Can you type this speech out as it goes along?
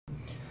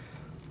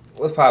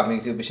What's poppin',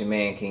 YouTube? It's your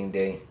man King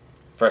Day.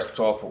 Fresh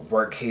off of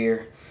work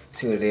here.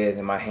 See what it is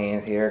in my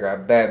hands here. I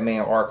got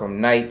Batman Arkham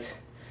Knight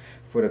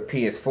for the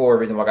PS4.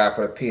 Reason why I got it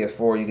for the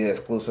PS4, you get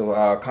exclusive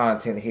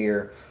content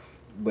here.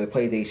 With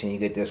PlayStation, you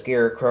get the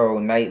Scarecrow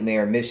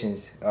Nightmare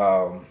missions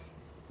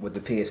with the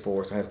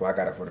PS4. So that's why I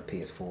got it for the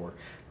PS4.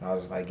 And I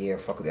was just like, yeah,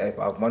 fuck the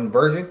Xbox One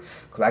version,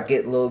 because I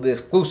get a little bit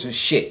exclusive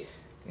shit.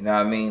 You know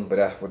what I mean? But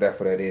that's what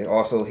that is.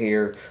 Also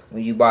here,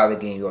 when you buy the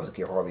game, you also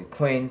get Harley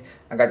Quinn.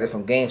 I got this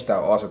from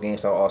GameStop. Also,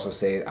 GameStop also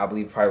said, I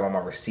believe probably on my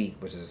receipt,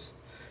 which is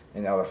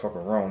in the other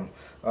fucking room.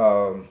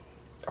 I'm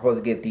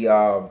supposed to get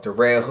the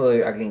Red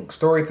Hood, I think,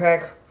 story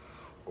pack,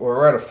 or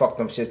whatever the fuck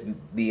them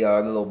shit be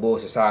the little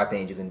bullshit side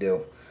things you can do.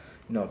 You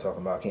know what I'm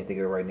talking about. I can't think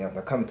of it right now.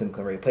 I'm coming to them,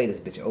 can ready to play this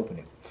bitch and open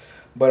it.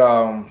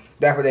 But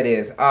that's what that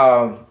is.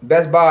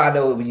 Best Buy, I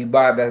know when you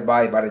buy Best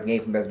Buy, you buy this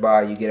game from Best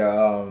Buy, you get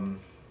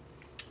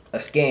a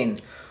skin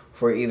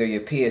for either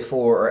your PS4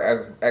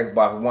 or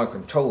Xbox One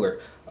controller.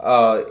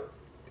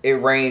 It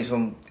ranges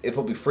from, it's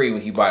supposed to be free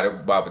when you buy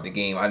with the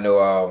game. I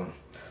know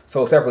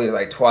so separately it's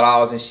like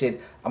 $12 and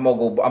shit. I'm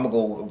gonna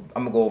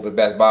go over to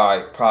Best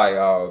Buy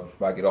probably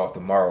when I get off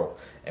tomorrow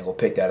and go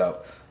pick that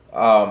up.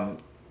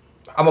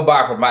 I'm gonna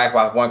buy it for my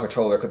Xbox One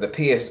controller because the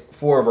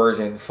PS4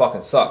 version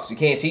fucking sucks. You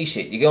can't see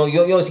shit. You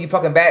don't see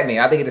fucking Batman.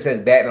 I think it just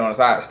says Batman on the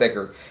side of the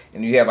sticker,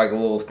 and you have like a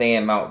little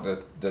stand mount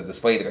that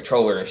display the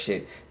controller and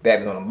shit.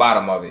 Batman's on the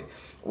bottom of it.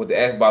 With the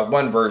Xbox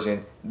One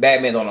version,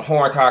 Batman's on the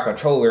whole entire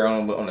controller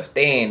on the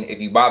stand.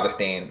 If you buy the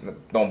stand,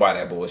 don't buy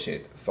that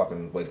bullshit.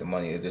 Fucking waste of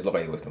money. It just look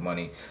like a waste of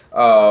money.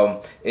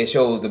 It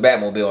shows the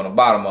Batmobile on the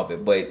bottom of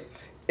it, but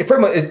it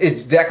pretty much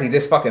it's exactly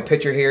this fucking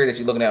picture here that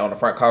you're looking at on the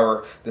front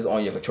cover. That's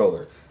on your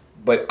controller.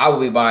 But I will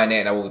be buying that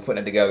and I will be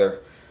putting it together.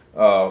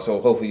 So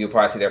hopefully you'll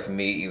probably see that from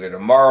me either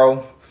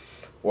tomorrow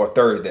or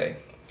Thursday.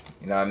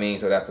 You know what I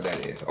mean? So that's what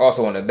that is.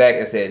 Also on the back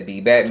it says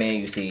be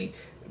Batman. You see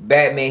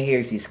Batman here.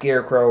 You see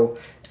Scarecrow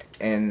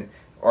and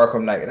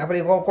Arkham Knight. And I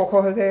really gonna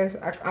call his ass.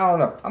 I don't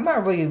know. I'm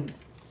not really.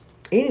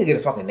 He need to get a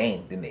fucking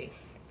name to me.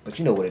 But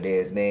you know what it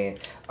is, man.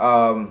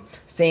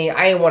 Seeing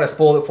I didn't want to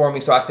spoil it for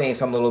me, so I seen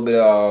some little bit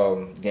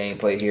of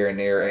gameplay here and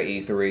there at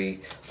E3.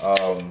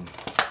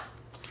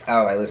 I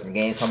was like, listen, the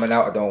game's coming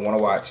out. I don't want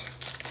to watch.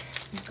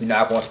 You're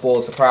not going to spoil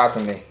the surprise for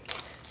me.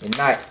 You're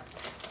not.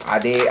 I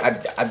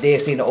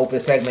did see in the open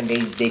segment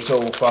they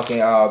showed fucking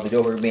the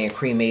Joker being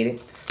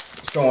cremated,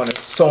 showing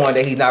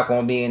that he's not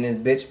going to be in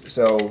this bitch.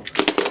 So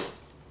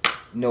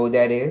you know what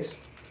that is.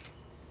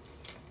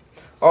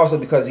 Also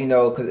because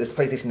because it's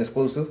PlayStation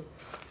exclusive,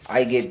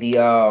 I get the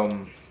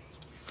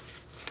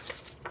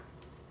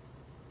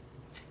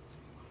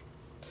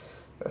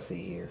let's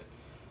see here.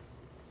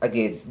 I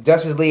get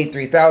Justice League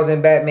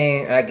 3000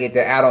 Batman, and I get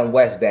the Adam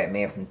West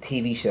Batman from the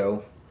TV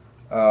show.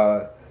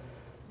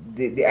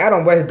 The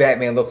Adam West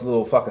Batman looks a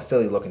little fucking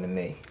silly looking to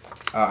me.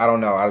 I don't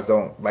know. I just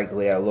don't like the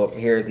way that look.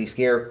 Here's the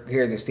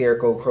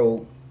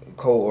Scarecrow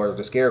or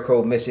the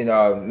Scarecrow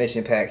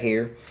mission pack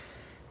here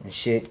and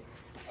shit.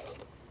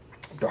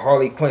 The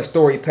Harley Quinn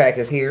story pack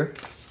is here.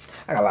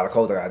 I got a lot of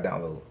codes I gotta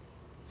download.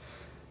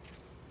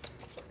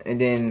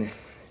 And then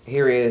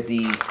here is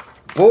the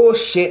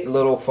bullshit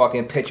little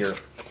fucking picture.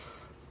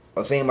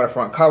 Same on the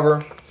front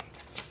cover.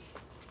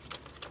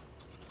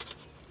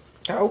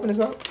 Can I open this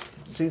up?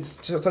 See,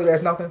 tell you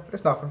that's nothing.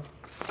 It's nothing.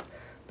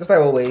 Just like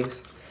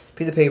always,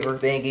 piece of paper.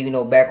 They ain't give you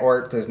no back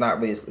art because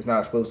it's not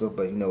exclusive,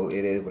 but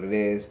it is what it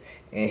is.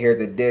 And here's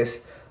the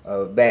disc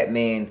of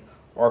Batman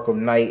Arkham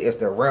Knight. It's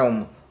the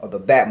realm of the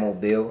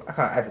Batmobile. I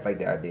kind of actually like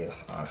the idea,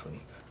 honestly.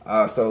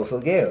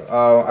 So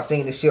yeah. I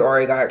seen this shit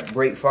already got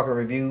great fucking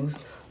reviews.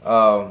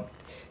 Got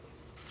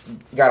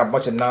a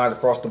bunch of nods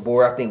across the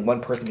board. I think one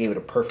person gave it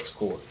a perfect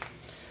score.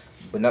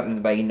 But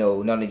nothing like,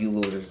 none of you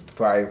losers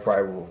probably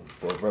will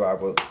realize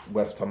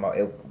what I'm talking about.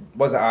 It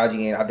wasn't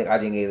IGN. I think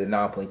IGN gave it a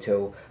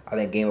 9.2. I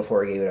think Game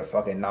Informer gave it a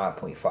fucking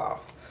 9.5.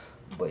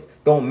 But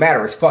don't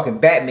matter. It's fucking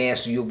Batman.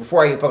 So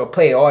before I even fucking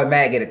play it,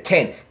 automatically get a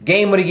 10.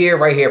 Game of the year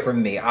right here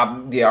from me. I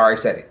already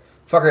said it.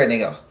 Fuck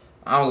everything else.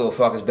 I don't give a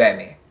fuck. It's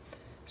Batman.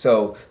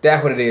 So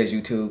that's what it is,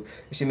 YouTube.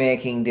 It's your man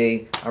King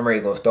Day. I'm ready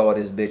to go stall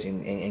this bitch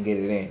and get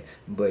it in.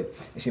 But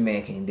it's your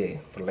man King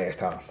Day for the last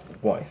time.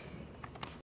 One.